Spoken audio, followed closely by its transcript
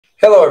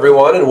Hello,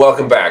 everyone, and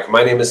welcome back.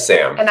 My name is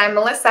Sam. And I'm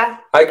Melissa.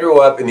 I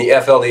grew up in the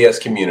FLDS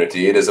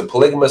community. It is a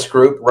polygamous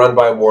group run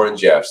by Warren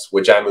Jeffs,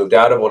 which I moved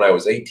out of when I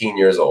was 18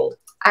 years old.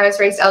 I was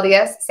raised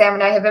LDS. Sam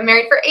and I have been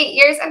married for 8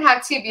 years and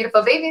have 2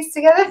 beautiful babies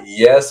together.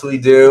 Yes, we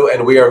do.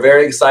 And we are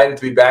very excited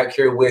to be back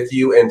here with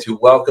you and to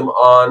welcome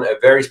on a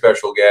very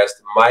special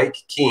guest, Mike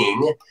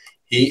King.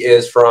 He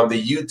is from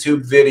the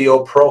YouTube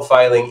video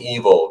Profiling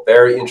Evil.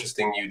 Very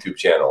interesting YouTube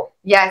channel.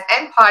 Yes,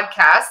 and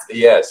podcast.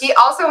 Yes. He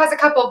also has a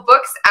couple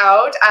books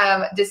out,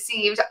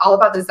 Deceived, all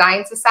about the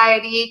Zion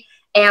Society,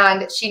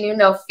 and She Knew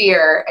No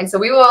Fear. And so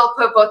we will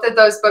put both of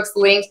those books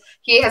linked.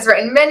 He has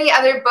written many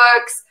other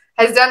books,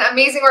 has done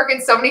amazing work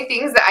in so many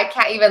things that I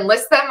can't even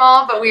list them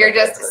all, but we are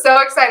just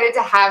so excited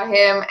to have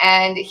him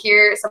and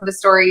hear some of the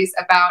stories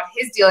about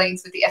his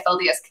dealings with the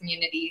FLDS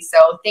community. So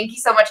thank you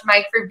so much,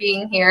 Mike, for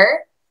being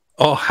here.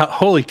 Oh,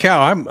 holy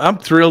cow. I'm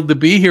thrilled to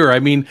be here. I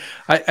mean,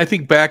 I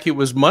think back it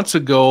was months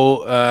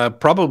ago,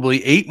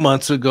 probably 8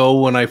 months ago,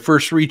 when I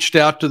first reached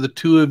out to the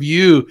two of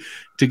you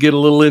to get a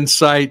little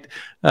insight,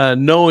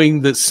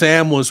 knowing that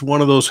Sam was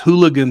one of those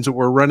hooligans that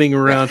were running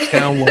around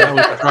town when I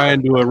was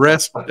trying to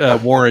arrest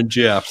Warren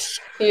Jeffs.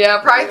 Yeah,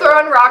 probably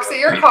throwing rocks at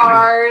your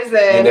cars.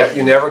 And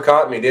You never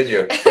caught me, did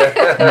you?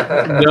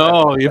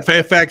 No. In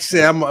fact,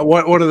 Sam,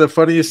 one of the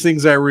funniest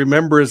things I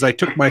remember is I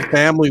took my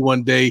family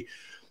one day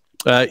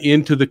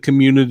into the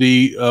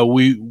community.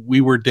 We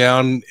were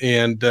down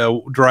and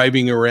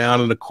driving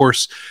around, and of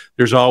course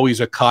there's always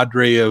a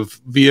cadre of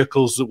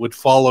vehicles that would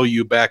follow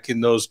you back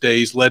in those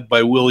days, led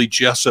by Willie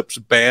Jessup's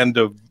band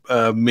of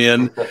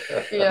men.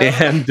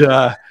 Yeah.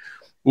 And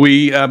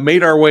we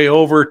made our way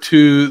over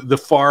to the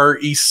far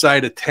east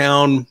side of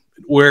town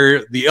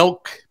where the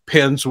elk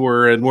pens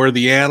were and where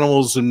the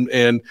animals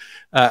and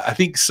I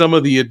think some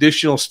of the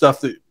additional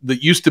stuff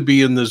that used to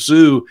be in the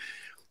zoo.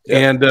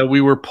 Yeah. And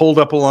we were pulled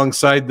up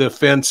alongside the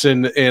fence,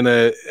 and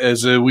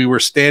as we were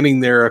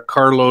standing there, a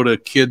carload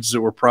of kids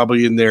that were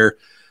probably in their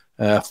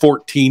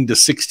 14 to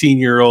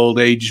 16-year-old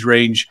age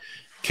range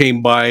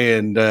came by,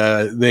 and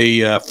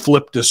they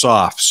flipped us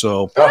off.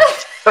 So,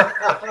 just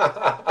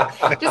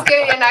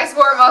getting a nice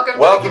warm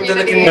welcome to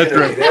the community. That's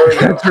right. There we go.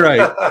 That's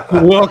right.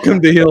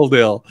 Welcome to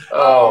Hilldale.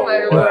 Oh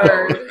my wow.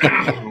 word!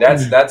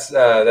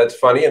 That's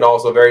funny and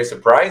also very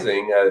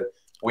surprising.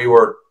 We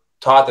were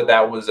taught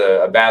that was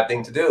a bad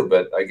thing to do,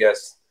 but I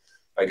guess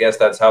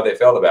that's how they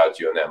felt about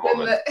you in that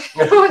moment.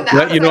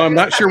 Well, you know, I'm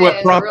not sure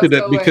what prompted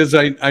it, because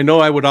I know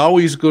I would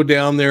always go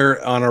down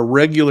there on a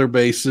regular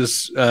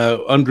basis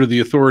under the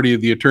authority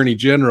of the Attorney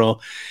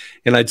General,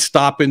 and I'd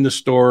stop in the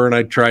store and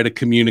I'd try to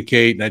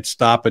communicate, and I'd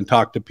stop and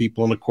talk to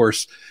people. And of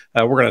course,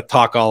 we're going to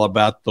talk all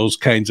about those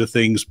kinds of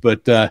things,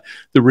 but the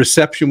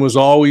reception was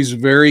always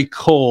very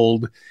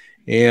cold,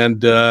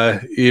 and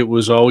it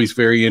was always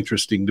very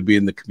interesting to be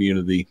in the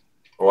community.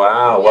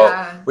 Wow. Yeah.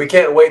 Well, we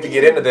can't wait to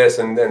get into this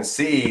and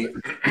see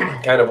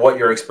kind of what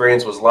your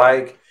experience was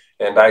like.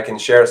 And I can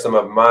share some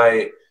of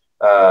my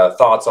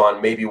thoughts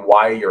on maybe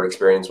why your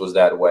experience was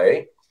that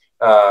way.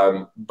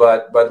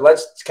 But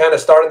let's kind of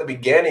start at the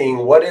beginning.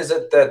 What is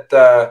it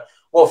that,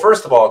 well,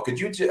 first of all, could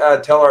you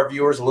tell our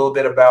viewers a little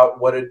bit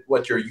about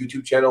what your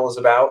YouTube channel is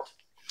about?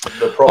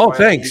 Oh,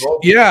 thanks. Evil?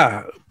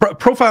 Yeah.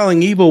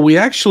 Profiling Evil. We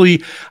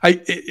actually,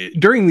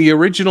 during the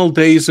original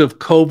days of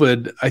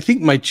COVID, I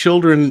think my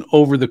children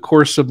over the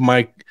course of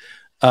my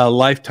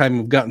lifetime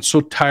have gotten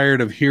so tired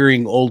of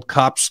hearing old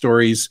cop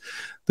stories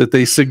that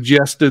they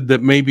suggested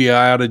that maybe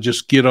I ought to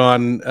just get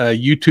on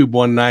YouTube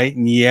one night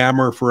and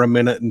yammer for a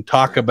minute and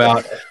talk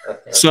about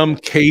some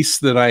case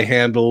that I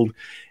handled.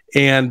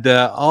 And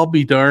I'll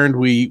be darned,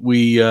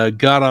 we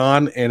got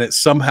on, and it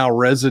somehow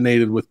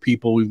resonated with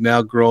people. We've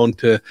now grown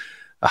to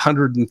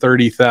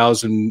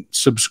 130,000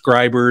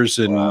 subscribers,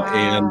 and wow.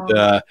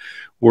 and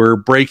we're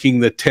breaking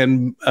the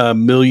 10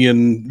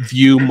 million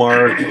view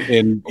mark,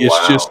 and it's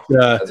wow. just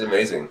that's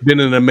amazing.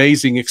 Been an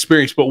amazing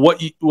experience. But what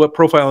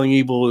Profiling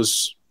Evil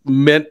is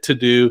meant to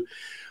do,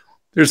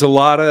 there's a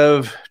lot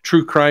of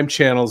true crime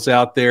channels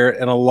out there,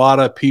 and a lot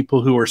of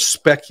people who are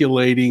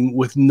speculating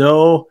with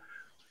no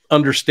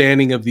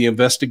understanding of the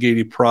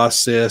investigative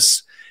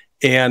process,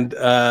 and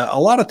a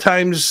lot of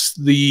times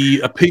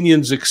the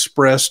opinions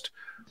expressed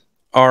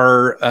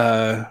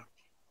are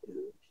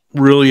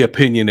really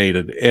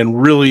opinionated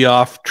and really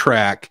off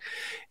track.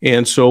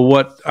 And so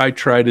what I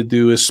try to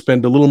do is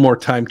spend a little more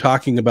time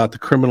talking about the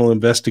criminal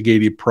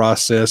investigative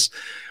process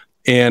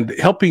and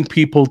helping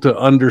people to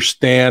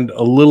understand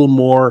a little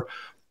more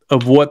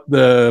of what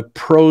the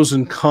pros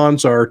and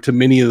cons are to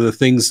many of the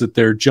things that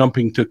they're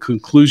jumping to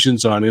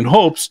conclusions on, in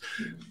hopes,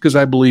 because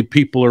I believe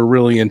people are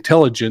really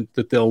intelligent,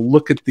 that they'll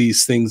look at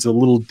these things a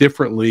little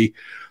differently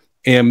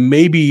and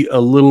maybe a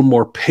little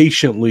more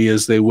patiently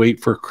as they wait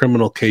for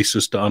criminal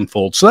cases to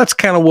unfold. So that's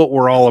kind of what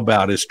we're all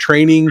about, is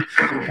training,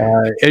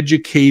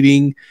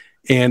 educating,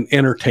 and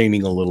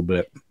entertaining a little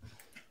bit.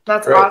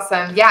 That's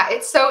awesome. Yeah,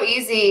 it's so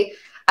easy.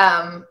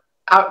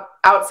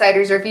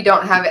 outsiders, or if you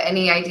don't have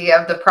any idea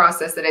of the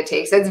process that it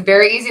takes. It's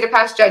very easy to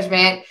pass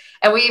judgment.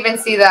 And we even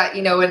see that,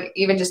 you know, when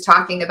even just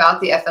talking about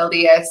the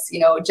FLDS, you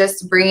know,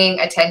 just bringing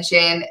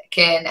attention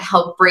can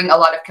help bring a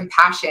lot of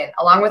compassion.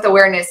 Along with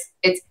awareness,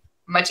 it's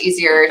much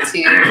easier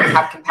to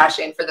have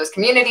compassion for those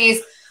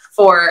communities,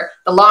 for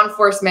the law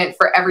enforcement,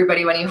 for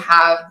everybody when you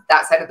have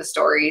that side of the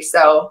story.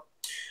 So,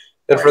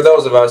 and for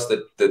those of us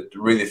that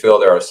really feel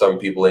there are some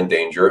people in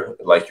danger,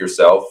 like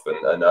yourself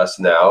and us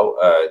now,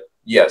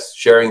 yes,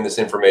 sharing this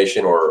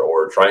information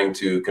or trying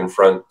to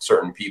confront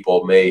certain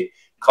people may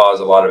cause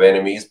a lot of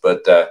enemies,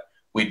 but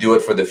we do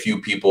it for the few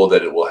people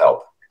that it will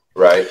help,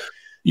 right?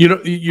 You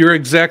know, you're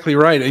exactly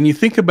right. And you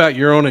think about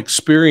your own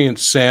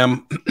experience,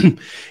 Sam,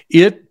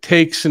 it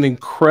takes an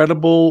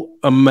incredible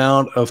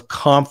amount of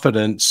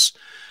confidence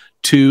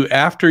to,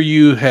 after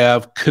you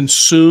have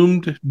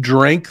consumed,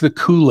 drank the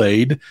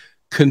Kool-Aid,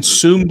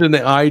 consumed an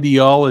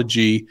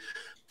ideology,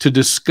 to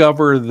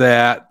discover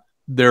that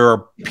there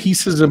are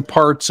pieces and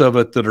parts of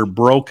it that are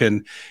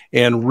broken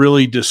and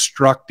really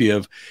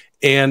destructive.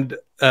 And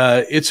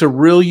it's a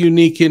real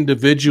unique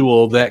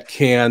individual that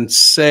can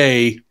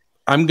say,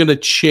 I'm going to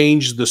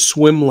change the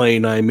swim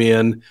lane I'm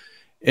in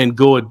and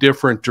go a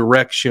different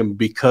direction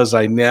because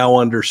I now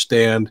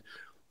understand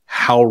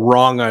how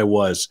wrong I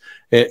was.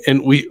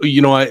 And we,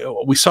 you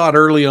know, we saw it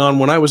early on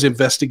when I was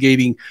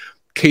investigating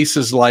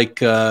cases like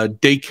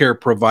daycare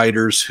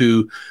providers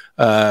who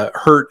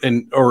hurt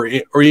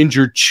or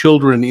injured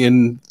children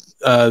in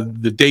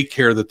the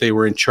daycare that they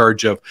were in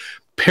charge of.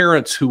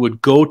 Parents who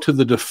would go to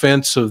the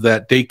defense of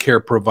that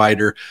daycare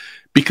provider,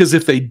 because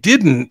if they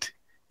didn't,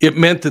 it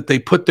meant that they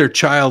put their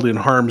child in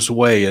harm's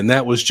way. And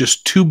that was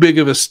just too big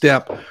of a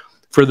step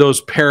for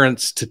those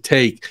parents to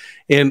take.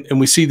 And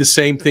we see the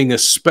same thing,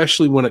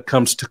 especially when it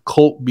comes to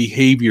cult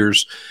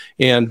behaviors.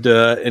 And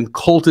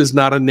cult is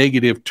not a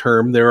negative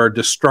term. There are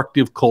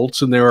destructive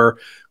cults and there are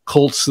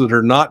cults that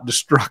are not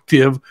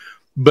destructive.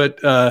 But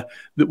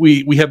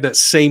we have that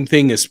same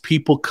thing as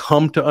people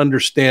come to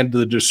understand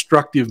the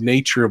destructive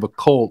nature of a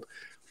cult.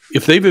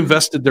 If they've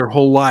invested their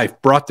whole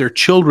life, brought their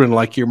children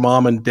like your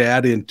mom and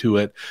dad into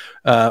it,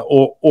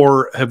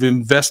 or have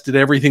invested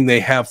everything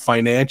they have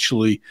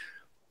financially,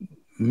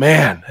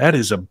 man, that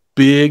is a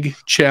big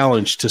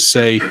challenge to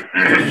say,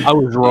 I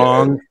was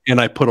wrong and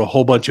I put a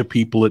whole bunch of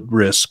people at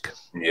risk.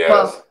 Yes.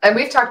 Well, and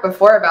we've talked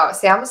before about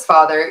Sam's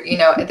father. You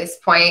know, at this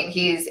point,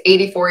 he's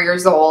 84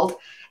 years old.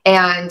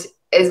 And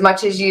as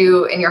much as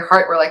you in your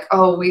heart were like,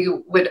 oh, we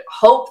would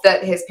hope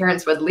that his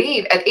parents would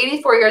leave, at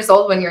 84 years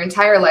old, when your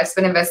entire life's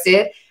been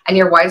invested and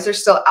your wives are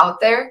still out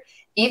there,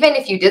 even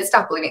if you did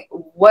stop believing,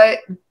 what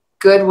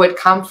good would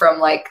come from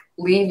like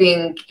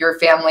leaving your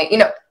family? You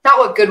know, not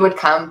what good would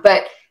come,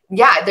 but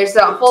yeah, there's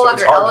a whole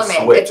other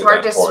element. It's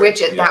hard to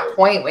switch at that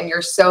point when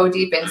you're so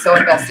deep and so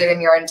invested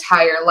in your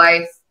entire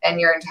life and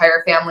your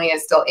entire family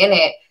is still in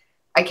it.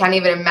 I can't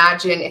even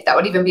imagine if that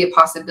would even be a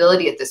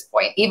possibility at this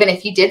point. Even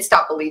if you did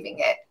stop believing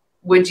it,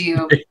 would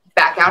you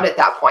back out at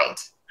that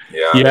point?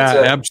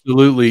 Yeah,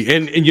 absolutely.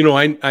 And you know,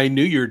 I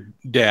knew your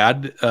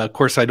dad. Of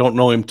course, I don't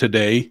know him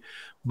today,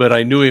 but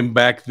I knew him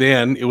back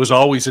then. It was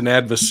always an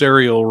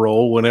adversarial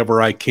role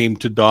whenever I came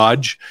to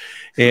Dodge.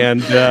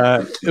 And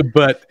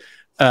but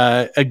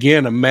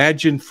again,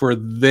 imagine for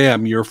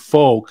them, your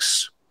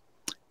folks,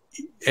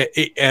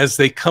 as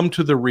they come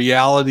to the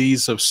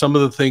realities of some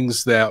of the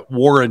things that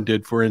Warren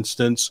did, for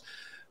instance,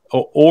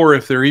 or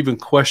if they're even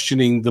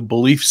questioning the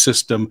belief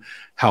system,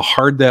 how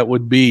hard that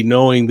would be,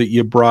 knowing that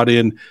you brought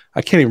in,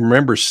 I can't even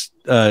remember,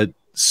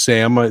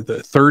 Sam,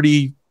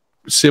 30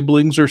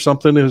 siblings or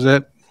something. Is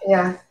that?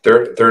 Yeah.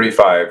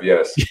 35.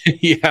 Yes.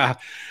 Yeah.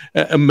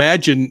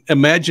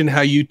 Imagine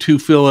how you two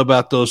feel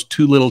about those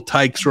two little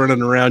tykes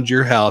running around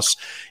your house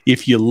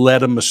if you let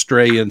them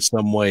astray in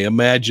some way.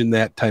 Imagine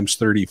that times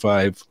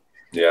 35.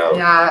 Yeah,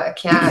 I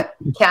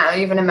can't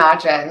even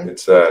imagine.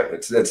 It's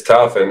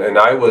tough, and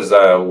I was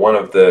one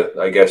of the,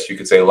 I guess you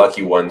could say,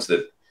 lucky ones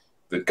that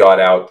got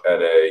out at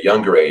a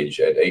younger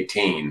age, at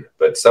 18.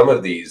 But some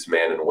of these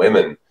men and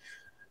women,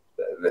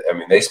 I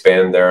mean, they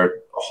span their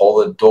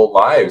whole adult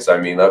lives. I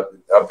mean, up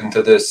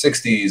into the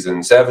 60s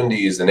and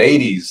 70s and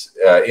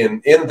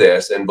 80s in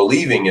this, and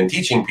believing and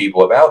teaching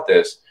people about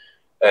this.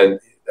 And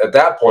at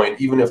that point,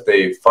 even if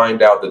they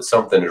find out that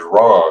something is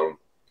wrong,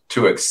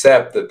 to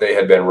accept that they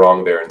had been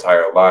wrong their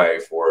entire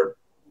life, or,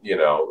 you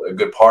know, a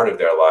good part of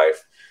their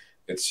life,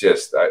 it's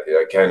just,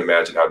 I can't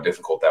imagine how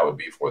difficult that would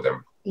be for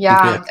them.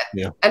 Yeah.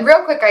 And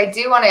real quick, I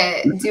do want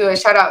to do a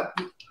shout out.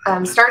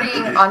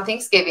 Starting on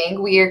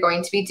Thanksgiving, we are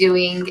going to be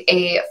doing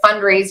a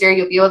fundraiser.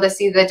 You'll be able to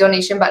see the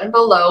donation button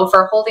below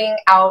for Holding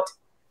Out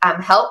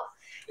Help.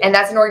 And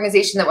that's an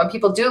organization that when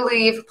people do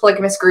leave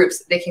polygamous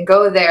groups, they can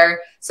go there.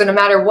 So no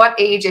matter what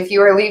age, if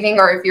you are leaving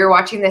or if you're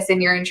watching this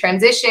and you're in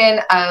transition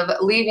of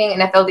leaving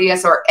an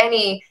FLDS or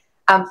any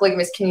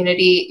polygamous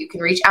community. You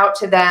can reach out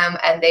to them,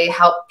 and they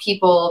help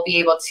people be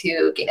able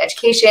to gain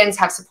educations,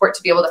 have support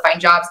to be able to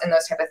find jobs and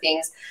those type of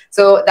things.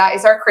 So that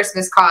is our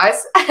Christmas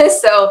cause.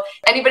 So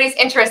anybody's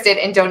interested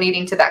in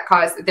donating to that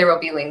cause, there will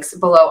be links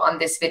below on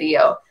this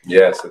video.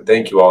 Yes, and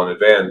thank you all in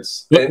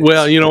advance.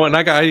 Well, you know, and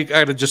I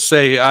got to just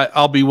say,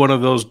 I'll be one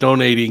of those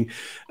donating.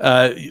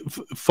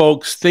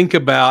 Folks, think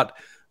about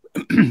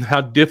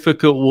how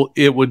difficult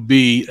it would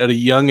be at a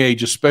young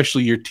age,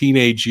 especially your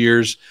teenage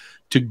years,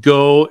 to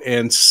go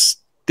and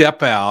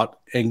step out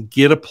and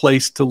get a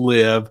place to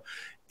live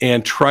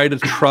and try to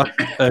trust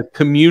a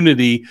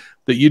community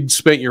that you'd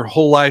spent your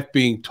whole life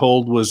being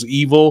told was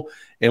evil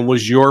and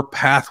was your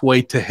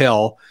pathway to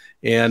hell.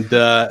 And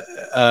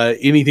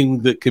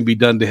anything that can be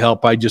done to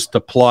help, I just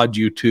applaud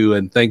you too.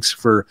 And thanks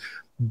for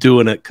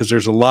doing it, because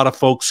there's a lot of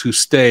folks who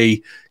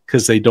stay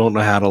because they don't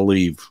know how to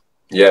leave.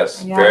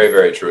 Yes, very,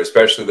 very true,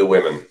 especially the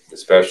women,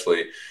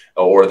 especially,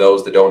 or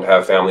those that don't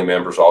have family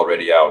members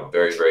already out.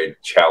 Very, very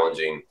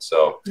challenging.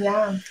 So,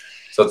 yeah.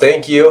 So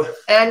thank you.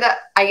 And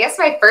I guess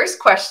my first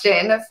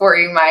question for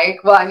you, Mike,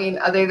 well, I mean,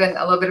 other than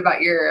a little bit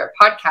about your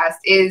podcast,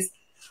 is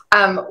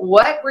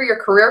what were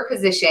your career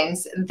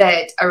positions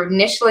that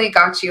initially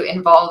got you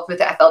involved with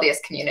the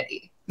FLDS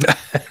community?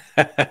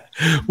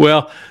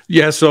 Well,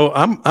 yeah, so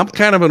I'm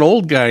kind of an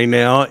old guy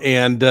now,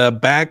 and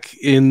back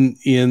in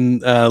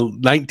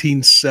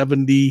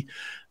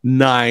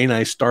 1979,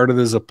 I started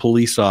as a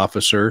police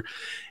officer,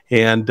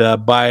 and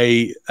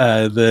by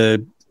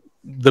the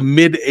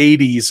mid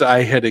 80s,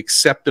 I had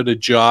accepted a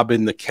job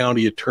in the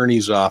county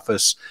attorney's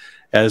office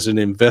as an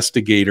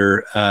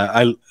investigator.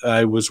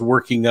 I was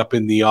working up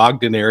in the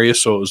Ogden area,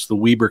 so it was the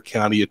Weber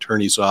County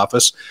Attorney's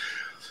Office.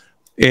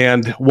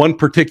 And one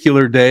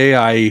particular day,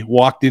 I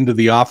walked into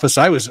the office.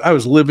 I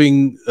was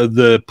living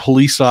the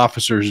police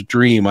officer's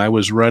dream. I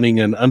was running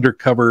an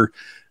undercover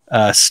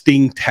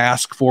sting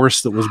task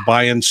force that was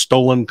buying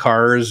stolen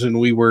cars, and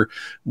we were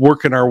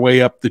working our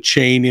way up the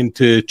chain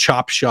into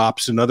chop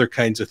shops and other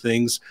kinds of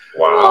things.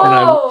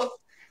 Wow! And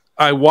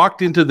I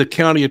walked into the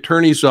county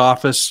attorney's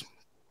office,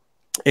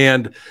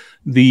 and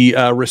the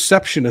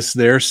receptionist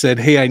there said,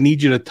 "Hey, I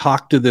need you to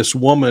talk to this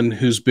woman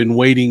who's been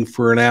waiting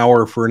for an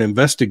hour for an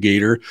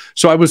investigator."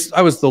 So I was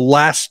the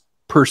last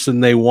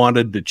person they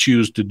wanted to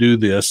choose to do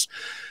this,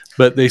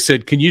 but they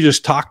said, "Can you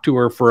just talk to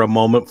her for a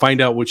moment,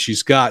 find out what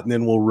she's got, and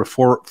then we'll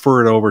refer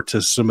it over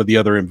to some of the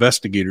other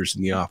investigators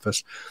in the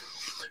office."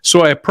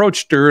 So I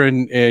approached her,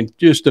 and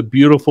just a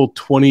beautiful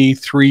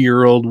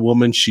 23-year-old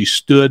woman. She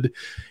stood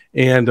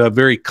and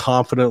very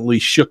confidently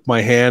shook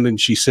my hand,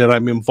 and she said,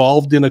 "I'm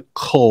involved in a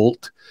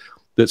cult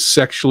that's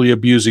sexually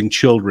abusing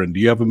children.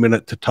 Do you have a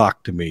minute to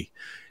talk to me?"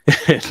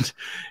 And,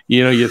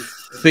 you know, you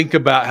think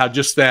about how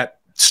just that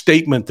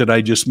statement that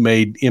I just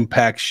made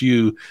impacts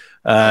you.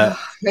 I'm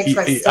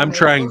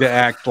trying to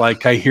act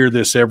like I hear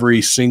this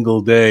every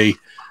single day,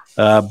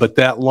 but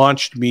that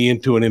launched me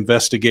into an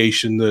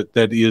investigation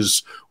that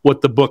is what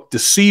the book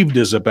Deceived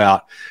is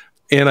about.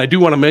 And I do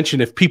want to mention,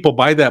 if people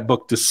buy that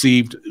book,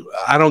 Deceived,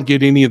 I don't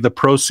get any of the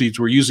proceeds.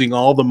 We're using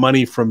all the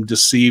money from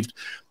Deceived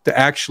to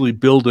actually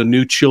build a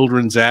new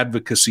children's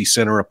advocacy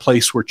center, a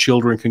place where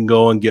children can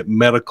go and get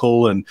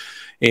medical and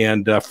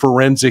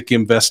forensic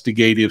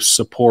investigative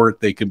support.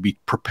 They can be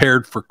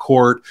prepared for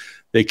court.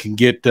 They can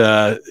get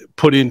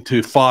put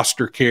into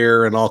foster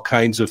care and all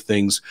kinds of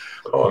things.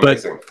 Oh,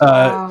 amazing.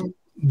 But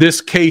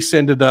this case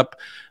ended up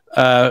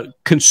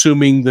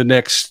consuming the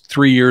next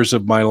 3 years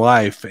of my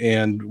life,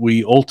 and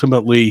we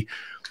ultimately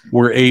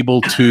were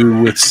able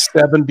to, with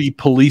 70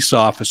 police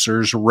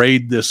officers,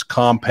 raid this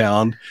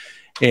compound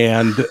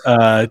and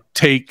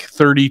take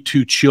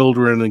 32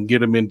 children and get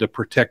them into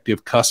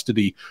protective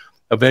custody.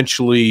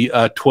 Eventually,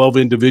 12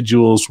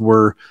 individuals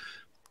were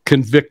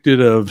convicted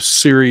of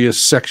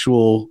serious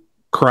sexual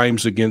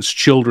crimes against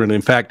children.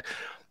 In fact,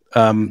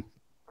 on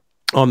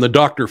the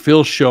Dr.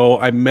 Phil show,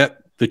 I met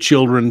the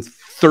children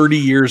 30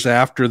 years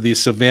after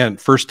this event.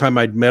 First time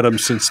I'd met them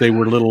since they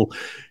were little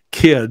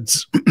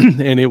kids.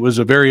 And it was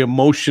a very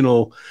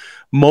emotional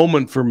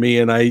moment for me.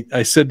 And I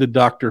said to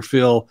Dr.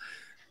 Phil,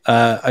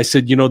 I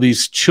said, you know,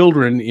 these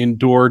children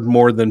endured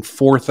more than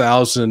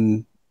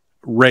 4,000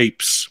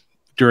 rapes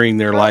during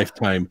their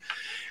lifetime.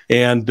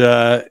 And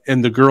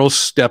the girls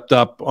stepped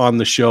up on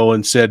the show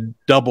and said,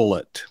 double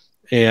it.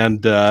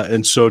 And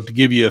so to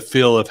give you a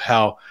feel of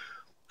how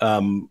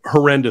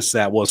horrendous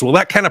that was. Well,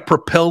 that kind of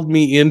propelled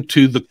me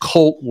into the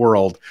cult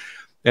world.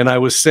 And I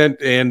was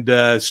sent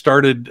and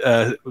started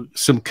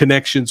some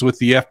connections with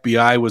the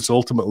FBI, was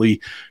ultimately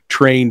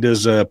trained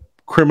as a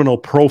criminal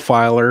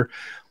profiler,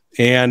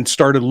 and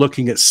started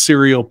looking at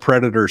serial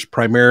predators,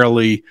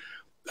 primarily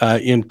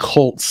in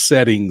cult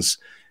settings.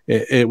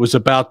 It was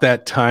about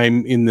that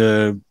time in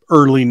the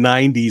early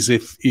 90s.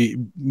 If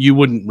you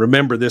wouldn't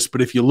remember this,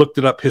 but if you looked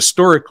it up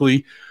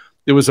historically,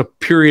 there was a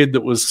period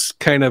that was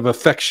kind of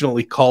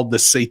affectionately called the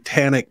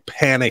Satanic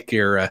Panic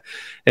era,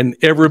 and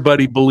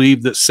everybody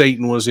believed that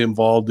Satan was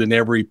involved in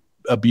every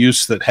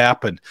abuse that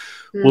happened.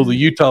 Well, the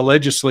Utah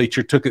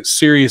legislature took it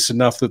serious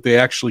enough that they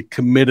actually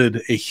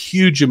committed a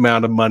huge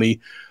amount of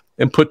money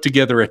and put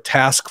together a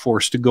task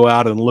force to go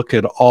out and look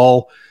at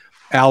all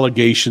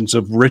allegations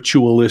of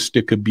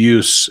ritualistic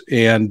abuse,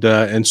 and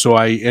so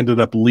I ended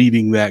up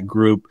leading that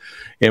group,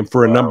 and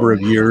for a number of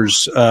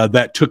years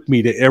that took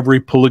me to every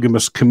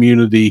polygamous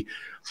community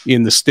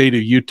in the state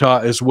of Utah,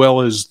 as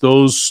well as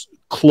those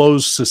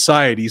closed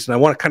societies. And I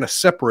want to kind of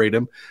separate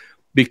them,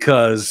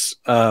 because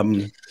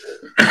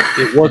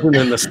it wasn't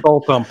an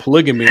assault on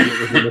polygamy, it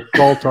was an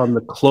assault on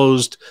the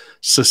closed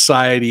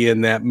society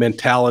and that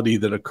mentality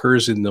that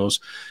occurs in those.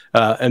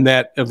 And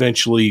that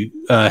eventually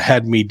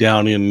had me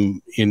down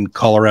in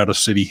Colorado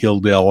City,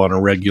 Hilldale on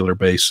a regular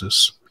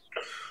basis.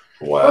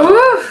 Wow.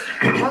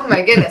 Oh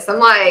my goodness. I'm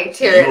like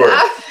tearing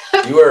up.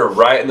 You were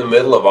right in the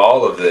middle of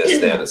all of this,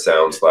 then, it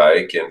sounds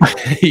like. And,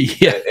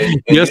 yeah.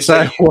 And yes,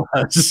 I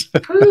was.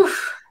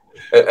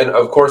 And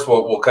of course,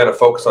 we'll kind of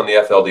focus on the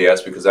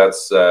FLDS because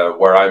that's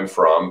where I'm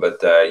from.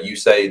 But you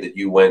say that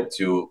you went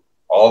to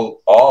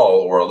all,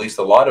 or at least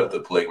a lot of the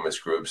polygamous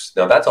groups.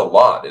 Now, that's a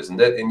lot, isn't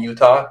it, in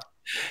Utah?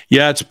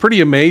 Yeah, it's pretty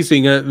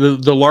amazing.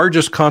 The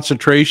largest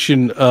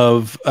concentration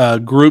of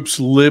groups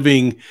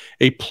living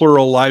a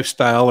plural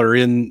lifestyle are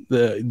in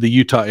the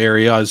Utah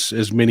area,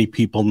 as many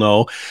people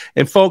know.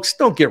 And folks,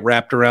 don't get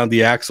wrapped around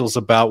the axles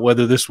about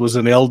whether this was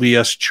an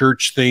LDS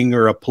church thing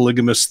or a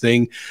polygamous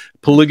thing.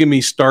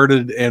 Polygamy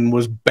started and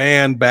was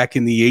banned back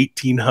in the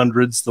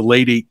 1800s, the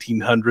late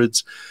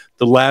 1800s.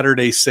 The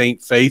Latter-day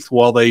Saint faith,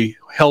 while they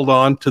held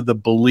on to the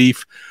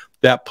belief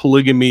that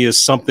polygamy is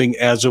something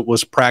as it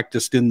was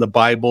practiced in the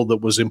Bible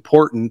that was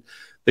important,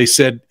 they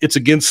said it's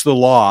against the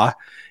law,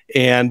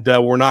 and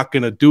we're not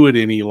going to do it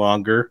any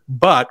longer.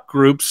 But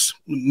groups,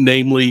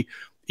 namely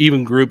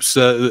even groups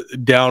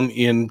down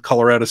in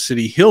Colorado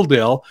City,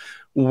 Hilldale,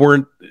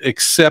 weren't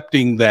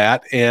accepting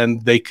that,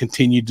 and they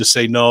continued to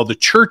say, no, the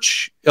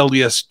church,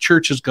 LDS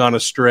church, has gone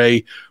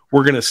astray.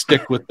 We're going to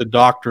stick with the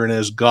doctrine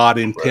as God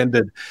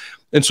intended. Right.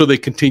 And so they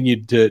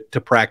continued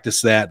to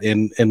practice that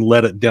and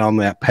led it down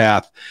that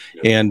path.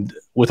 Yeah. And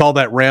with all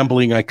that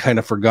rambling, I kind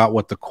of forgot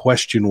what the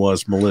question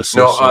was, Melissa.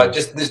 No, so.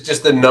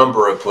 just the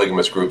number of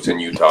polygamous groups in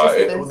Utah.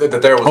 There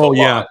was a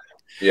lot.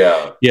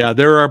 Yeah,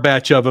 there are a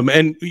batch of them.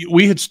 And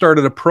we had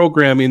started a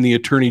program in the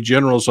Attorney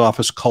General's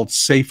office called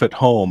Safe at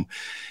Home.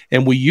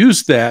 And we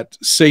used that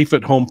Safe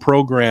at Home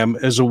program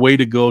as a way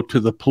to go to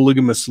the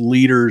polygamous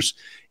leaders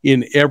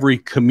in every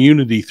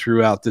community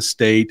throughout the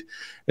state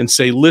and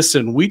say,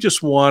 listen, we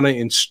just want to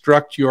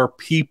instruct your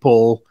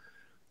people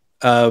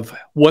of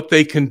what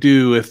they can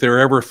do if they're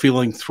ever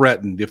feeling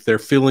threatened, if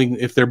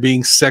they're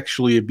being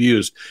sexually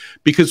abused.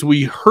 Because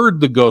we heard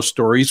the ghost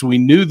stories, we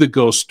knew the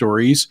ghost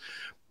stories,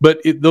 but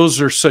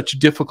those are such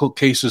difficult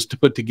cases to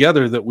put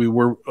together that we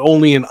were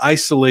only in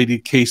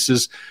isolated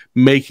cases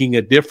making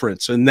a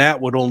difference. And that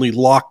would only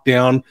lock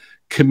down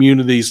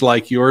communities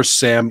like yours,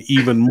 Sam,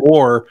 even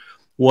more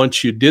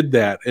once you did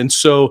that. And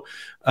so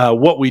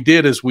what we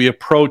did is we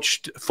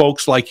approached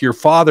folks like your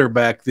father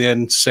back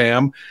then,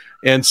 Sam,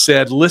 and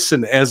said,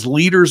 listen, as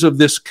leaders of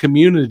this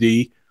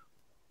community,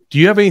 do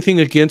you have anything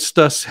against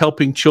us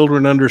helping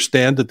children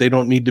understand that they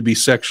don't need to be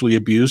sexually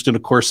abused? And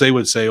of course they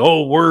would say,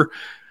 oh, we're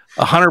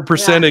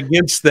 100%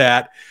 against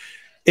that.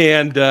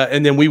 And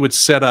then we would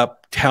set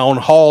up town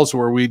halls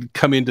where we'd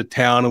come into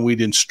town and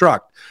we'd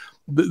instruct.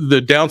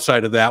 The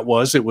downside of that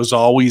was it was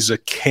always a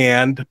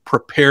canned,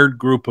 prepared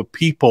group of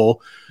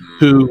people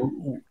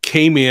who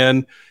came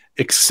in,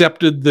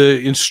 accepted the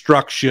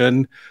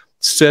instruction,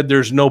 said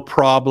there's no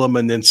problem,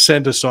 and then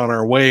sent us on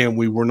our way. And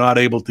we were not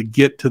able to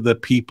get to the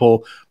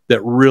people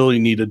that really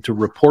needed to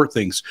report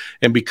things.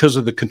 And because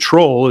of the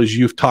control, as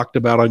you've talked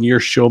about on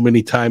your show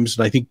many times,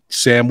 and I think,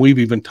 Sam, we've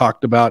even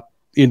talked about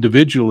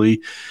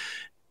individually,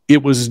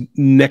 it was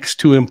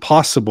next to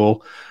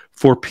impossible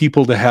for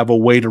people to have a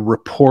way to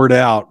report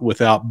out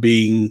without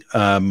being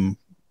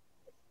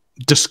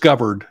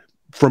discovered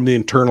from the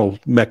internal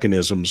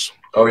mechanisms.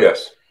 Oh,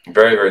 yes.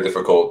 Very, very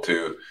difficult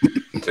to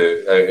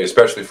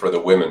especially for the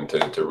women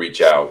to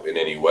reach out in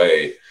any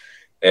way.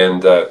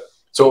 And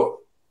so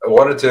I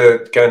wanted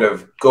to kind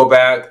of go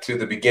back to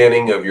the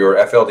beginning of your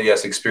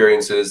FLDS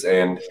experiences.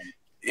 And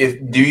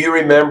do you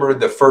remember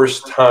the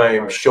first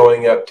time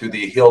showing up to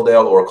the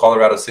Hilldale or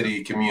Colorado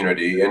City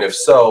community? And if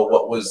so,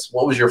 what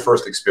was your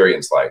first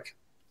experience like?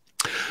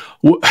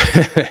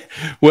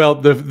 Well,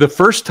 the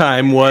first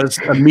time was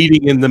a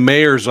meeting in the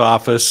mayor's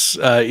office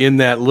in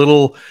that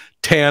little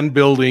tan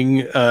building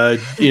in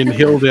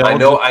Hilldale.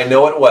 I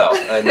know it well.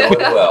 I know it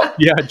well.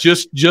 Yeah,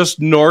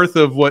 just north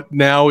of what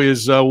now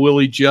is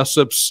Willie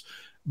Jessup's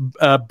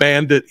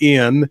Bandit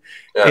Inn,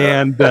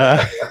 and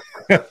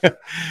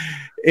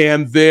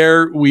and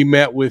there we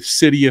met with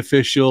city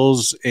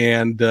officials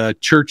and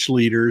church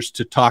leaders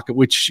to talk,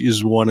 which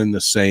is one and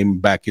the same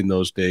back in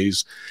those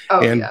days,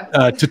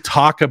 to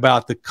talk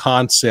about the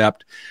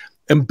concept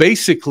and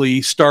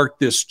basically start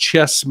this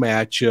chess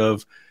match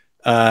of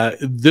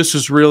this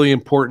is really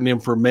important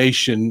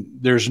information.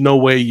 There's no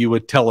way you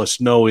would tell us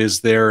no,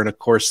 is there? And of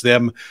course,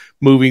 them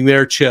moving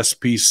their chess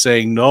piece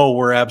saying, no,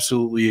 we're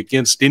absolutely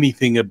against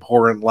anything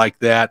abhorrent like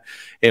that,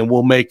 and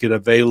we'll make it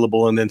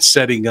available, and then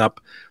setting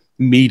up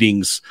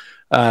meetings.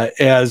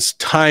 As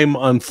time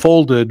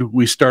unfolded,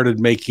 we started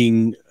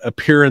making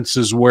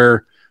appearances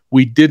where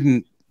we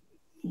didn't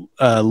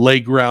lay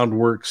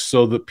groundwork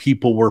so that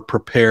people were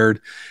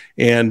prepared.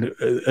 And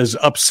as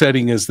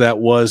upsetting as that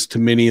was to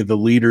many of the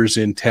leaders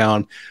in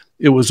town,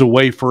 it was a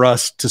way for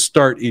us to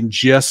start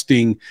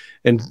ingesting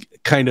and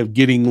kind of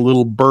getting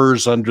little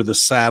burrs under the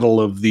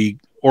saddle of the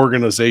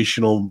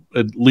organizational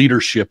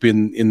leadership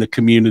in the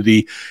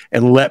community,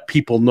 and let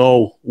people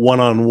know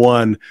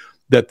one-on-one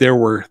that there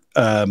were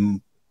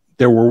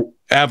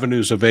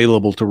avenues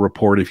available to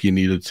report if you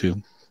needed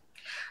to.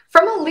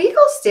 From a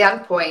legal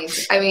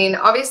standpoint, I mean,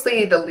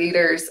 obviously the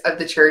leaders of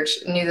the church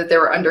knew that there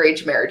were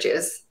underage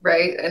marriages,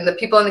 right? And the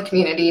people in the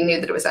community knew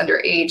that it was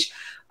underage.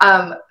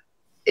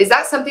 Is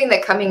that something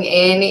that coming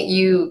in,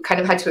 you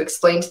kind of had to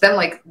explain to them,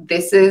 like,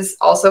 this is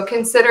also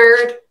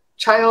considered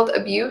child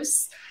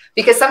abuse?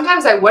 Because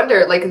sometimes I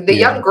wonder, like, the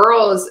young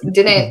girls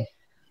didn't,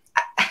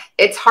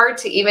 it's hard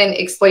to even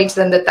explain to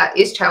them that that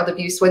is child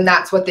abuse when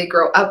that's what they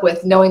grow up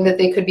with, knowing that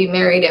they could be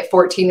married at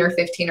 14 or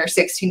 15 or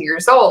 16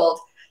 years old.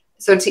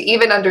 So to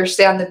even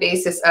understand the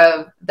basis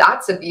of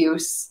that's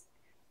abuse,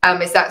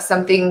 is that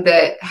something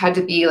that had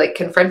to be like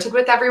confronted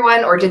with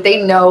everyone, or did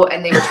they know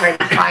and they were trying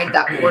to hide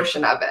that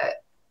portion of it?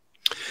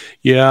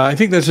 Yeah, I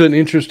think that's an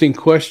interesting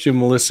question,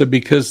 Melissa,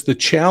 because the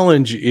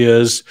challenge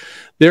is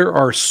there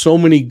are so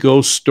many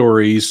ghost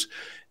stories,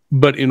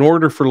 but in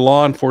order for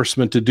law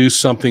enforcement to do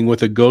something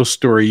with a ghost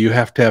story, you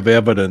have to have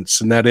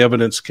evidence, and that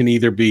evidence can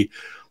either be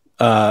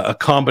a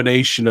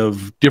combination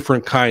of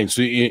different kinds.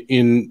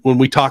 When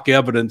we talk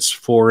evidence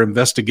for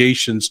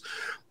investigations,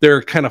 there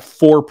are kind of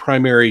four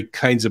primary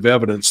kinds of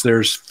evidence.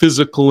 There's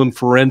physical and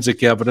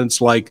forensic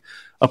evidence, like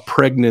a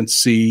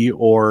pregnancy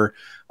or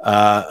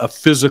a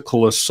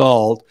physical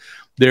assault.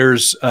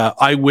 There's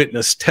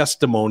eyewitness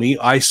testimony.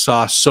 I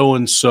saw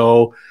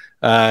so-and-so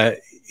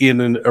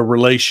in a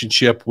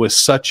relationship with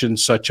such and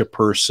such a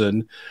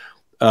person.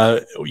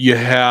 You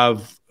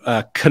have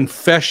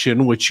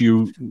confession, which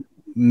you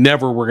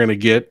never were going to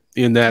get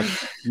in that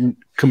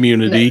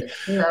community,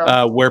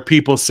 where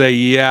people say,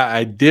 yeah,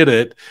 I did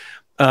it.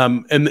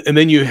 And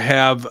then you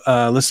have,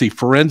 let's see,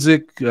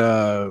 forensic.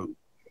 And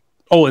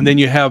then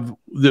you have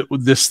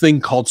this thing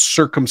called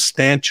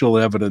circumstantial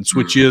evidence,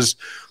 which is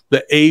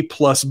the A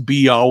plus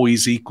B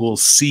always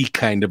equals C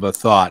kind of a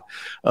thought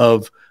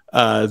of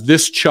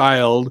this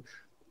child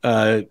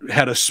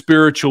had a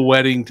spiritual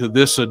wedding to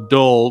this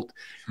adult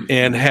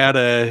and had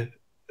a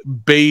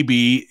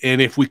baby,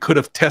 and if we could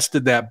have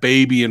tested that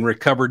baby and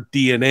recovered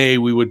DNA,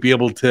 we would be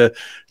able to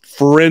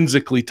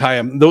forensically tie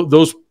them.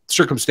 Those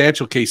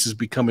circumstantial cases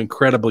become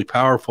incredibly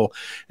powerful.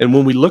 And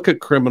when we look at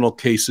criminal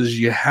cases,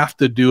 you have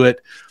to do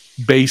it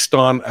based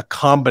on a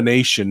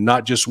combination,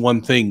 not just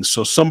one thing.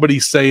 So somebody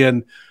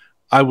saying,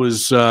 I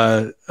was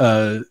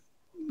given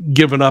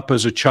up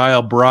as a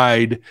child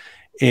bride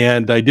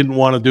and I didn't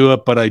want to do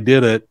it, but I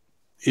did it,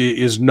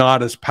 is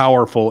not as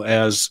powerful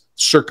as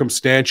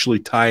circumstantially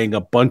tying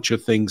a bunch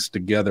of things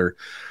together.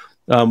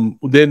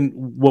 Then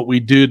what we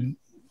did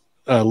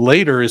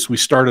later is we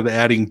started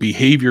adding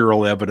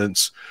behavioral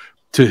evidence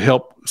to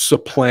help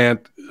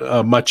supplant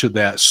much of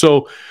that.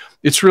 So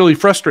it's really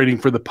frustrating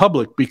for the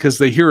public because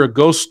they hear a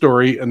ghost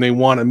story and they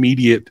want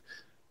immediate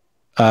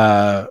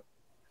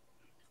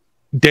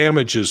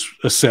damages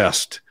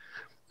assessed.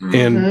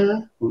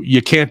 And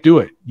you can't do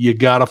it. You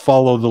got to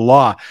follow the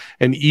law.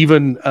 And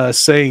even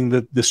saying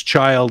that this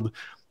child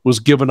was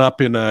given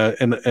up in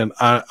and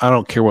I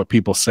don't care what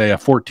people say, a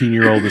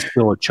 14-year-old is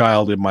still a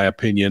child, in my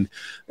opinion.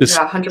 This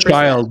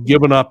child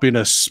given up in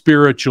a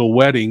spiritual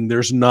wedding,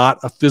 there's not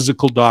a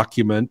physical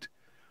document.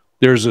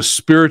 There's a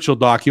spiritual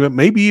document,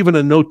 maybe even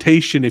a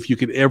notation if you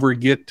could ever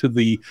get to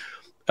the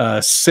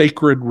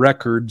sacred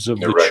records of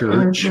the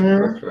church.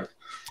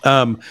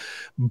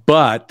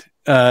 But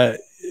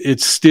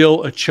it's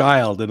still a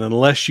child, and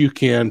unless you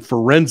can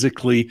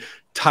forensically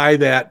tie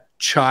that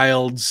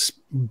child's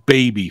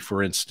baby,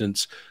 for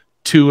instance,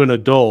 to an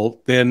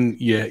adult, then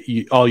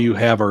all you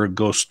have are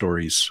ghost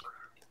stories.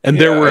 And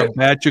there were a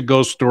batch of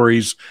ghost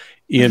stories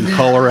in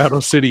Colorado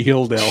City,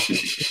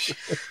 Hilldale.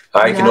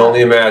 I can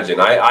only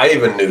imagine. I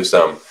even knew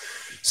some.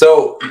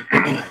 So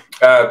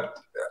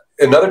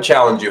another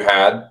challenge you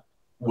had,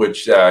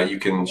 which you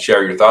can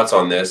share your thoughts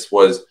on this,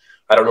 was,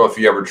 I don't know if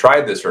you ever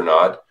tried this or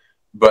not,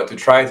 but to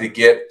try to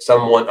get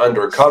someone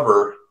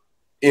undercover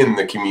in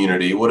the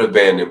community would have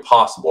been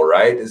impossible,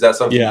 right? Is that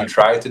something you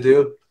tried to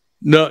do?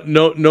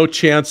 No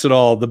chance at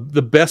all.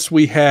 The best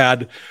we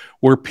had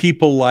were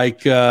people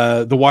like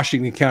the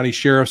Washington County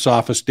Sheriff's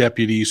Office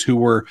deputies who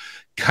were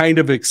kind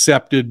of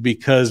accepted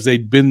because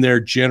they'd been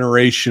there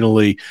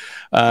generationally.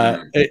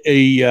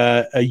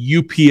 A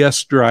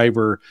UPS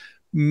driver,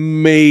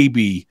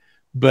 maybe,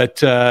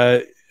 but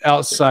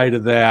outside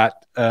of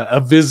that, a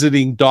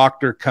visiting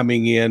doctor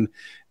coming in.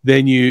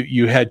 Then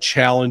you had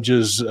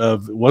challenges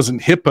of, it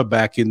wasn't HIPAA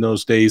back in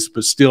those days,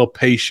 but still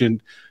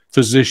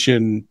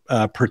patient-physician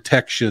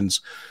protections.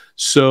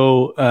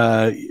 So,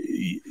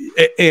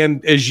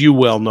 and as you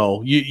well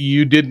know,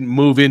 you didn't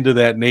move into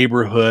that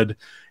neighborhood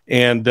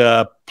and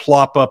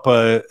plop up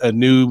a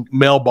new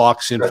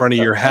mailbox in front of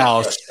your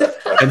house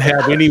and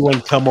have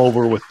anyone come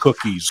over with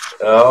cookies.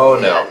 Oh,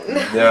 no,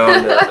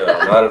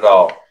 not at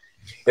all.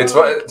 It's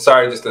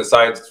sorry, just a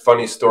side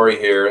funny story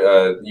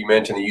here. You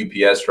mentioned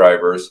the UPS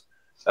drivers.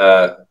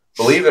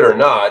 Believe it or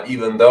not,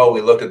 even though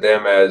we look at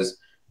them as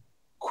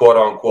quote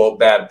unquote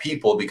bad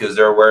people because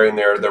they're wearing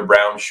their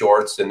brown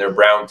shorts and their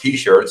brown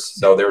t-shirts,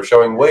 so they're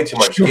showing way too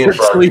much skin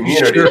for our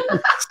community.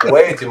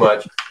 Way too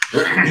much.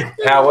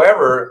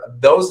 However,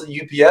 those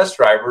UPS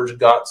drivers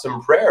got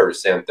some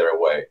prayers sent their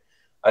way.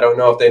 I don't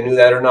know if they knew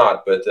that or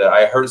not, but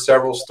I heard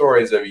several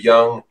stories of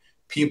young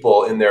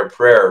people in their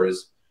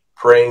prayers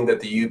praying that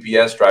the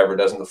UPS driver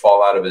doesn't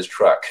fall out of his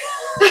truck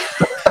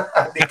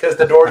because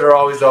the doors are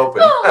always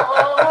open.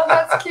 Oh,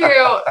 that's cute.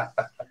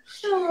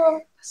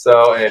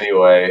 So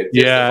anyway,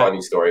 just a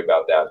funny story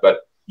about that.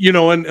 But you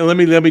know, and let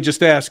me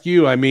just ask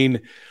you. I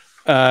mean,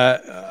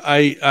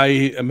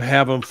 I am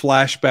having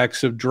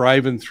flashbacks of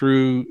driving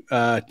through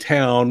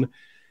town.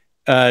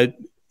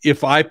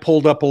 If I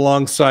pulled up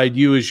alongside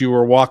you as you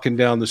were walking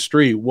down the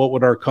street, what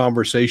would our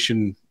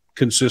conversation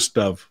consist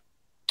of?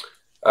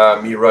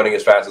 Me running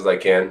as fast as I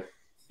can.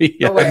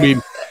 Yeah, I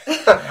mean,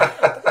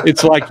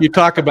 it's like you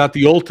talk about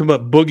the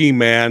ultimate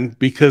boogeyman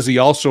because he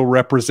also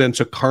represents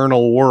a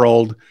carnal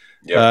world.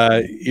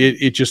 Yep.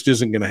 It just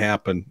isn't going to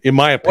happen, in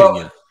my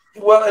opinion.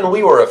 Well, and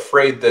we were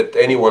afraid that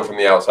anyone from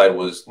the outside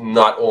was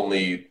not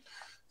only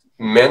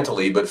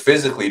mentally but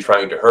physically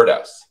trying to hurt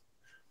us.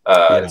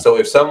 So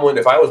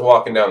if I was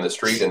walking down the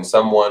street and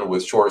someone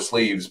with short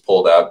sleeves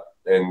pulled up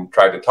and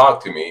tried to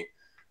talk to me,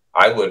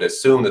 I would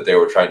assume that they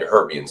were trying to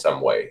hurt me in some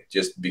way,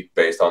 just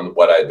based on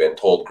what I'd been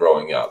told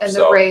growing up. And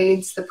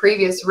the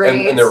previous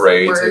raids, and the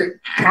raids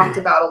were talked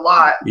about a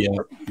lot.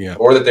 Yeah.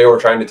 Or that they were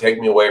trying to take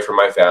me away from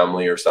my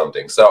family or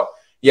something. So,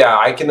 yeah,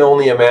 I can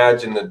only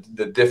imagine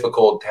the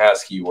difficult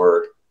task you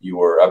were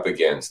up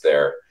against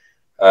there.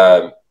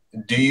 At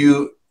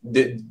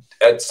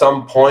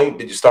some point,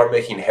 did you start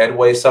making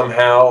headway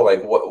somehow?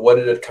 Like, what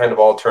did it kind of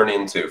all turn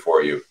into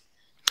for you?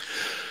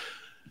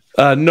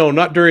 No,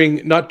 not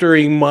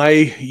during my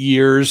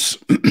years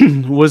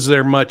was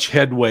there much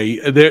headway.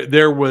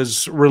 There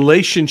was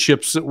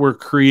relationships that were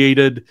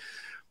created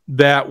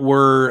that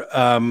were,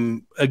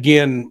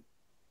 again,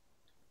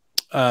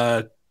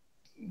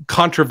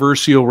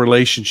 controversial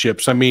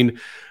relationships. I mean,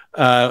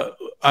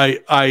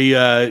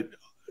 I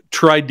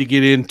tried to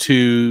get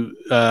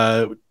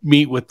into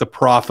meet with the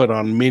prophet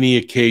on many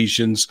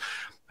occasions.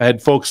 I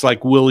had folks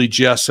like Willie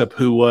Jessup,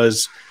 who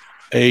was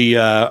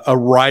a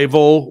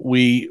rival.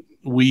 We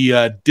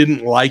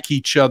didn't like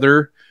each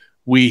other.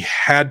 We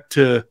had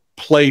to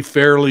play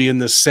fairly in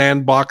the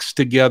sandbox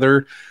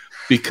together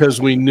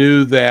because we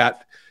knew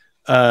that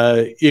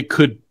it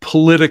could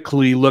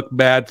politically look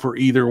bad for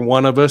either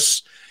one of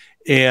us.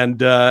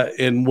 And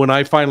when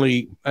I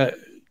finally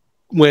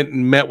went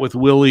and met with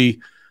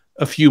Willie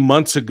a few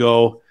months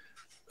ago,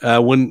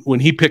 when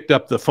he picked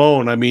up the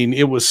phone, I mean,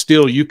 it was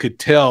still, you could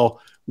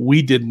tell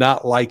we did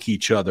not like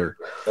each other.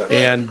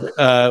 And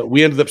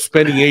we ended up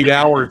spending 8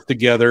 hours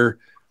together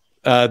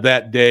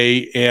that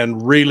day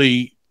and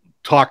really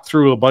talked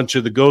through a bunch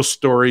of the ghost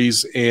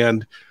stories,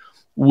 and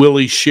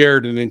Willie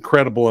shared an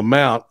incredible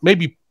amount,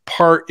 maybe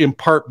in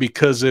part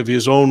because of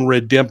his own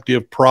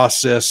redemptive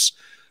process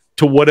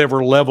to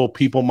whatever level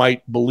people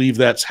might believe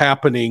that's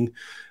happening,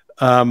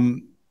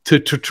 to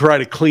try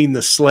to clean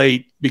the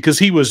slate, because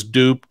he was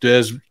duped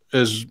as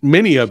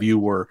many of you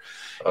were.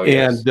 Oh,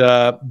 yes.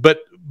 And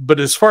but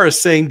as far as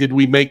saying, did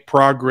we make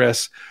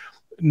progress?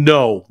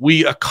 No,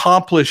 we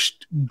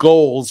accomplished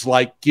goals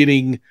like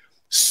getting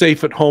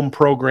safe at home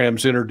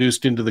programs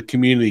introduced into the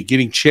community,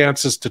 getting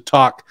chances to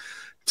talk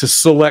to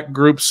select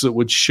groups that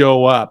would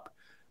show up.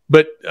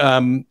 But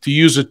to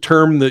use a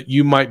term that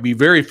you might be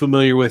very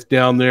familiar with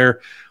down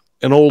there,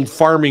 an old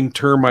farming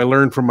term I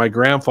learned from my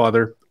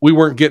grandfather, we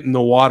weren't getting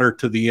the water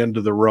to the end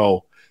of the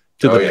row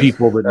to the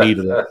people that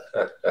needed it.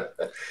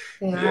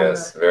 Yeah.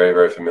 Yes, very,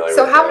 very familiar.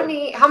 So how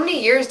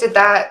many years did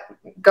that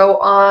go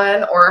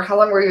on, or how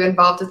long were you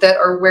involved with it,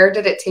 or where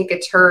did it take a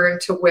turn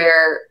to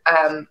where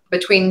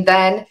between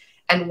then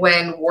and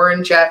when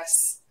Warren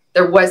Jeffs,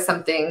 there was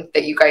something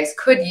that you guys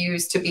could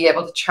use to be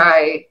able to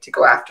try to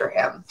go after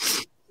him?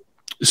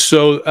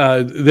 So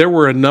there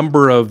were a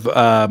number of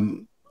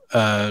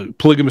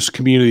polygamous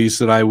communities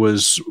that I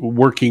was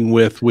working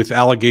with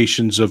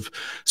allegations of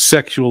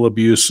sexual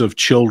abuse of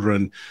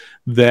children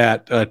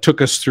that took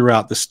us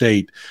throughout the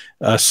state.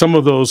 Some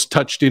of those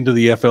touched into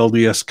the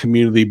FLDS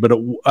community, but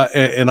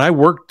and I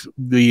worked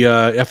the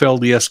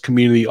FLDS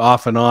community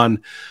off and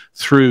on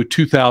through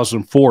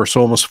 2004,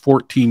 so almost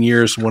 14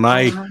 years when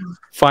I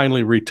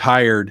finally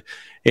retired.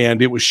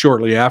 And it was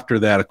shortly after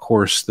that, of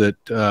course, that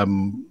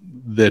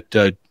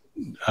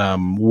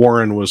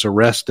Warren was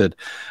arrested.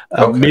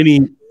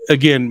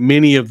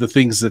 Many of the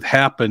things that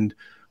happened,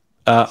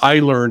 I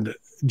learned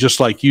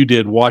just like you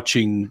did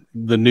watching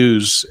the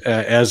news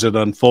as it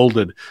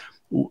unfolded.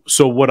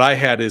 So what I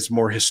had is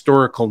more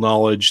historical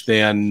knowledge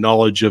than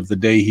knowledge of the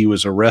day he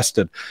was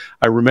arrested.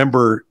 I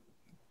remember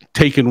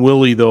taking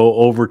Willie, though,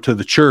 over to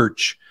the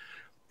church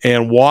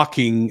and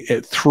walking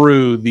it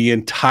through the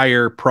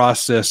entire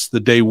process the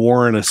day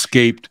Warren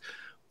escaped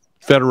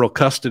federal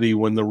custody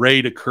when the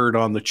raid occurred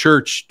on the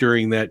church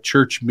during that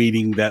church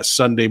meeting that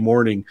Sunday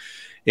morning,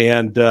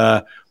 and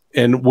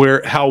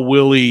how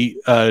Willie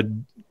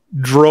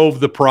drove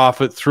the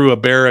prophet through a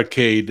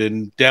barricade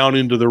and down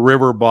into the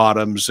river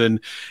bottoms, and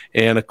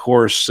of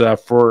course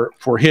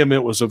for him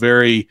it was a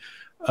very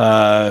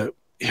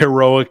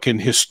heroic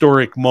and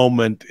historic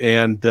moment,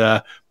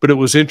 but it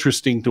was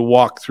interesting to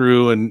walk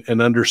through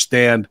and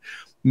understand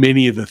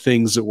many of the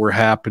things that were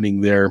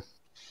happening there.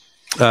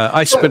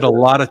 I spent a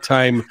lot of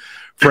time,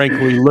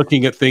 frankly,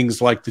 looking at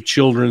things like the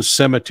children's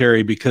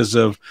cemetery because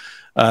of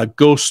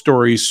ghost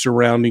stories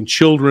surrounding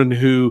children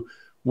who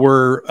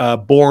were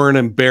born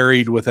and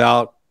buried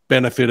without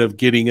benefit of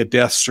getting a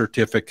death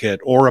certificate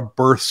or a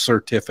birth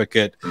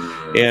certificate,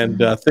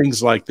 and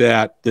things like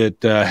that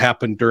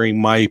happened during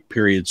my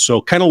period.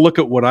 So kind of look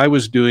at what I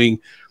was doing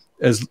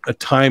as a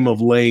time of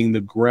laying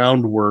the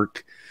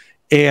groundwork,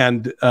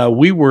 and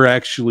we were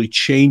actually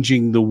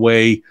changing the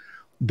way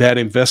that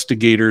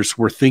investigators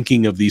were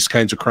thinking of these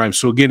kinds of crimes.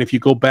 So again, if you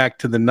go back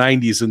to the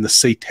 90s and the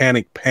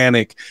satanic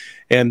panic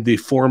and the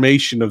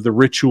formation of the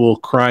Ritual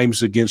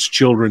Crimes Against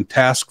Children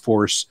Task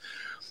Force,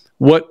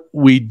 what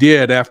we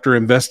did after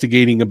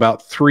investigating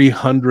about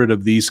 300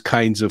 of these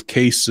kinds of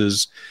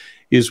cases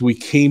is we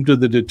came to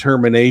the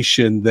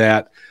determination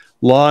that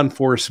law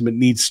enforcement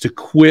needs to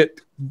quit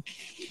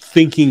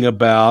thinking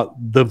about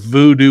the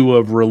voodoo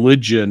of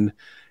religion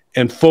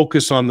and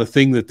focus on the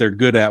thing that they're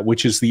good at,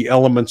 which is the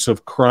elements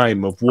of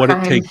crime, of what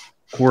it takes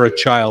for a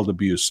child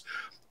abuse,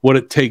 what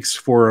it takes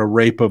for a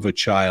rape of a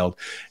child,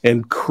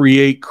 and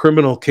create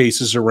criminal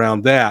cases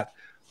around that.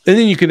 And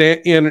then you can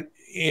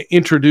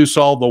introduce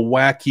all the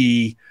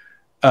wacky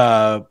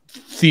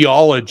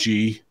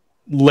theology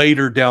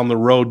later down the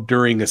road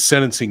during a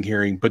sentencing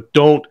hearing, but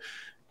don't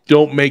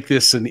make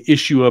this an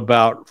issue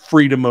about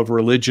freedom of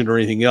religion or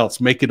anything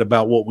else. Make it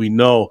about what we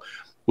know,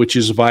 which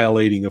is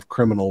violating of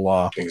criminal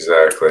law.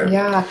 Exactly.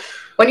 Yeah.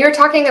 When you were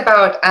talking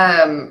about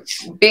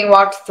being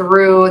walked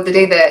through the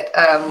day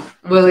that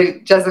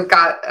Willie Jessup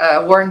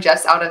got Warren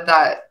Jeffs out of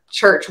that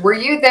church, were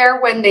you there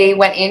when they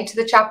went into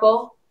the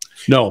chapel?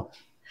 No.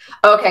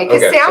 Okay,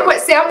 because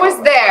Sam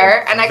was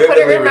there, and I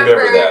couldn't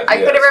remember. I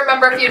couldn't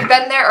remember if you'd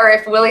been there or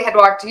if Willie had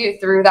walked you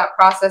through that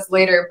process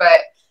later.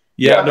 But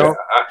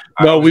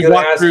we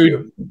walked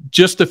through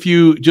just a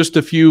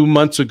few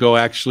months ago.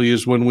 Actually,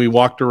 is when we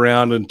walked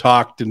around and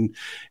talked, and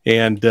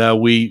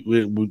we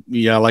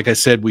like I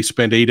said, we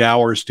spent 8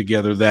 hours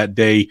together that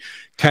day,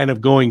 kind of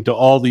going to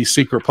all these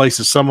secret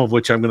places, some of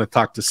which I'm going to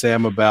talk to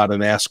Sam about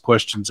and ask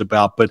questions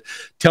about. But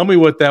tell me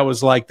what that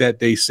was like that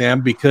day,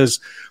 Sam, because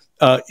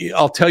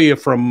I'll tell you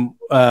from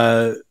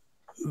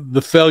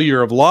the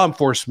failure of law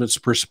enforcement's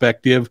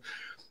perspective,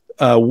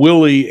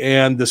 Willie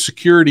and the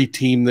security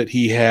team that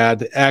he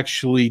had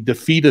actually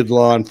defeated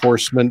law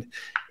enforcement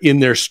in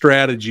their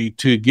strategy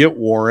to get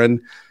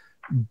Warren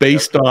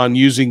based on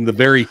using the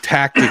very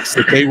tactics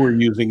that they were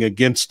using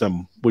against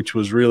him, which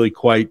was really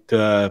quite,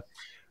 I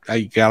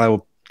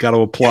gotta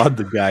applaud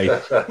the guy.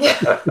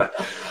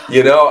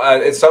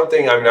 It's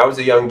something, I mean, I was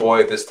a young boy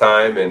at this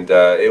time, and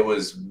it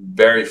was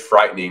very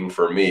frightening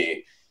for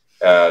me.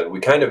 We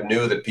kind of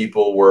knew that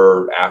people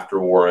were after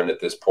Warren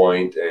at this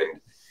point,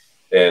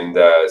 and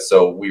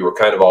so we were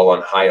kind of all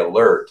on high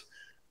alert.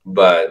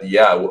 But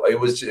yeah, it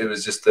was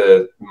just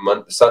a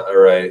month,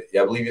 or I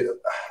believe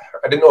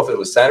I didn't know if it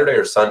was Saturday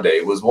or Sunday.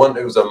 It was one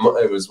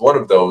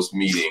of those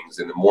meetings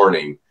in the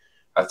morning.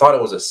 I thought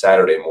it was a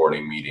Saturday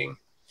morning meeting,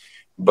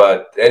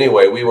 but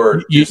anyway, we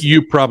were.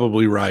 You're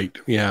probably right.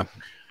 Yeah.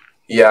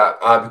 Yeah,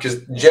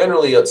 because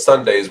generally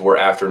Sundays were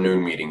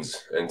afternoon meetings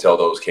until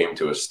those came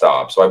to a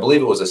stop. So I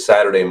believe it was a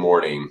Saturday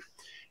morning,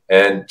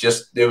 and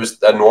it was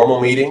a normal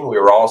meeting. We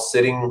were all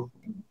sitting,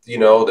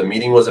 the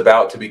meeting was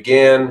about to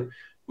begin.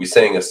 We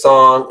sang a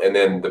song, and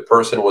then the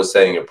person was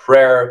saying a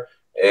prayer,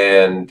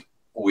 and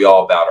we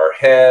all bowed our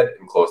head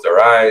and closed our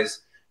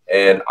eyes.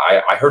 And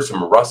I heard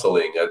some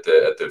rustling at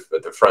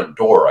the front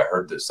door. I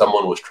heard that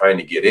someone was trying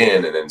to get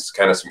in, and then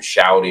kind of some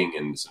shouting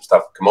and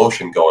some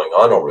commotion going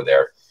on over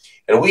there.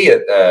 And we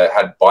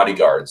had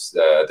bodyguards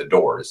at the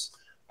doors.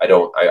 I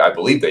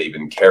believe they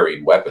even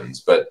carried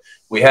weapons, but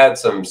we had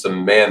some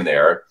men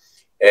there.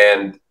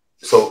 And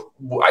so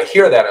I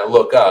hear that and I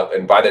look up,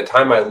 and by the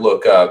time I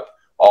look up,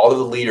 all of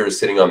the leaders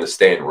sitting on the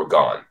stand were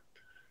gone.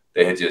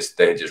 They had just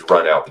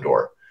run out the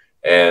door.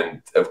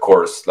 And of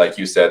course, like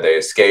you said, they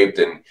escaped.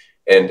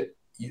 And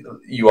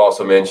you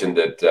also mentioned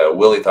that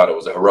Willie thought it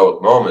was a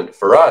heroic moment.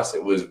 For us,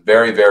 it was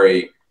very,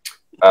 very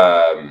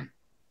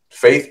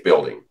faith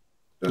building.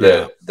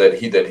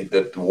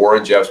 That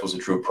Warren Jeffs was a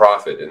true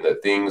prophet, and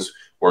that things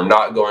were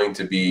not going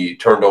to be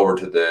turned over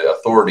to the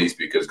authorities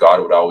because God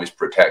would always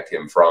protect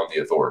him from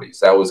the authorities.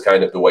 That was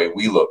kind of the way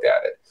we looked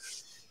at it.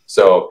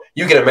 So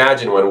you can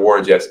imagine when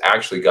Warren Jeffs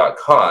actually got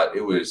caught,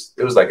 it was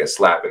like a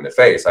slap in the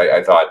face.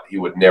 I thought he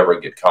would never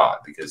get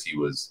caught because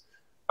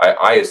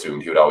I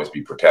assumed he would always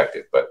be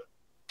protected. But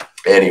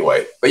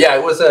anyway, yeah,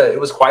 it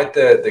was quite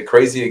the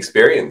crazy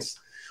experience.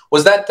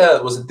 Was it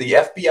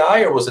the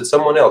FBI or was it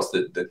someone else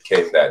that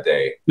came that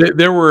day?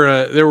 There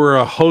were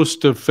a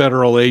host of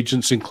federal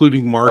agents,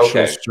 including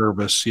Marshals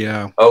Service.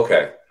 Yeah.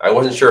 Okay, I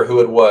wasn't sure who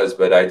it was,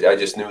 but I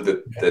just knew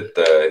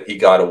that he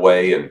got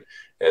away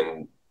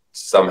and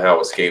somehow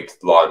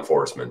escaped law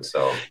enforcement.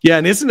 So yeah,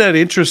 and isn't that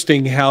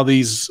interesting how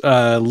these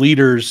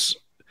leaders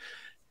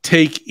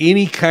take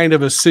any kind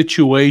of a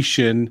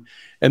situation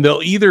and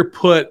they'll either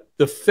put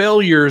the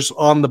failures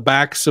on the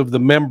backs of the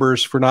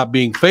members for not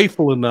being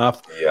faithful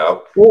enough, yeah,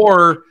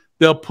 or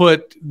they'll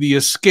put the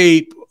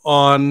escape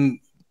on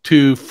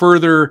to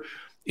further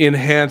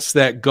enhance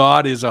that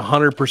God is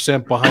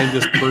 100% behind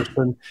this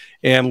person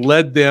and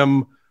led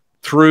them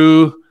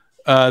through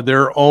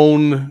their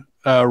own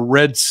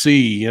Red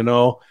Sea. You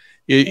know,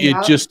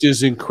 it just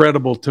is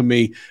incredible to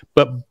me.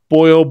 But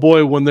boy, oh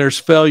boy, when there's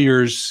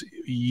failures,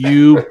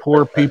 you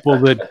poor people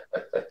that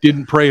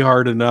didn't pray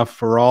hard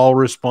enough are all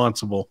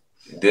responsible.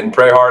 Didn't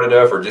pray hard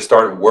enough, or just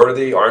aren't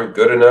worthy, aren't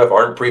good enough,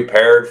 aren't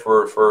prepared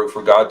for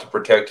God to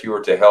protect you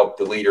or to help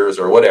the leaders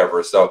or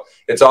whatever. So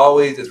it's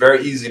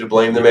very easy to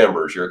blame the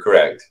members. You're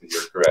correct.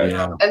 You're correct.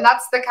 Yeah. And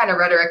that's the kind of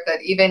rhetoric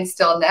that even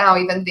still now,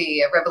 even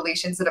the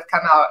revelations that have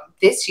come out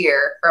this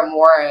year from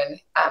Warren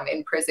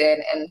in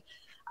prison.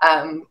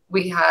 And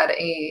we had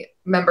a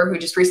member who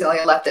just recently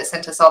left that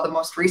sent us all the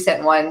most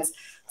recent ones.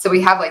 So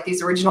we have like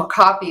these original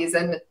copies,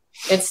 and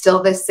it's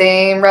still the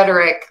same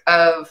rhetoric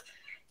of,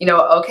 you know,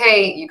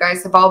 okay, you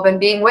guys have all been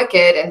being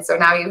wicked, and so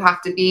now you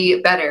have to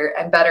be better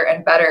and better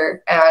and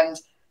better. And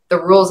the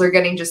rules are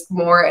getting just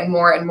more and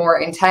more and more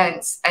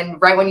intense.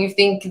 And right when you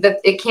think that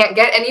it can't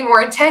get any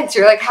more intense,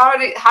 you're like, how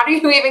do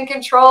you even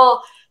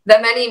control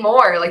them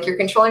anymore? Like, you're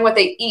controlling what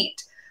they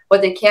eat,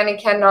 what they can and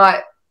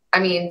cannot. I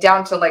mean,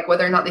 down to like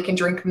whether or not they can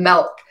drink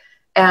milk,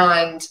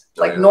 and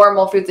like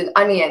normal fruits and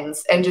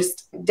onions, and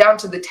just down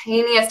to the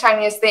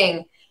tiniest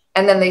thing.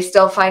 And then they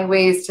still find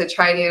ways to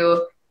try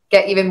to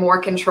get even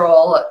more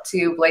control,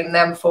 to blame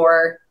them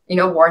for, you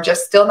know, Warren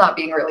just still not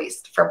being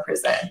released from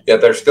prison. Yeah,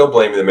 they're still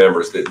blaming the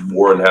members that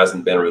Warren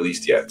hasn't been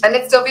released yet. And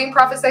it's still being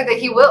prophesied that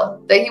he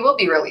will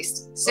be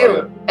released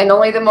soon. And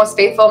only the most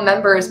faithful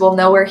members will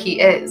know where he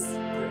is.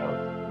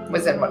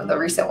 Was in one of the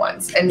recent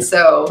ones. And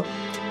so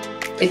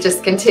it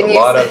just continues.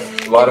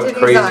 A lot of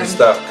crazy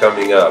stuff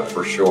coming up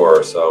for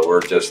sure. So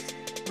we're just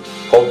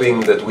hoping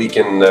that we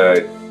can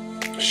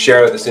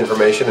share this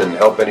information and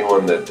help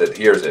anyone that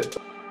hears it.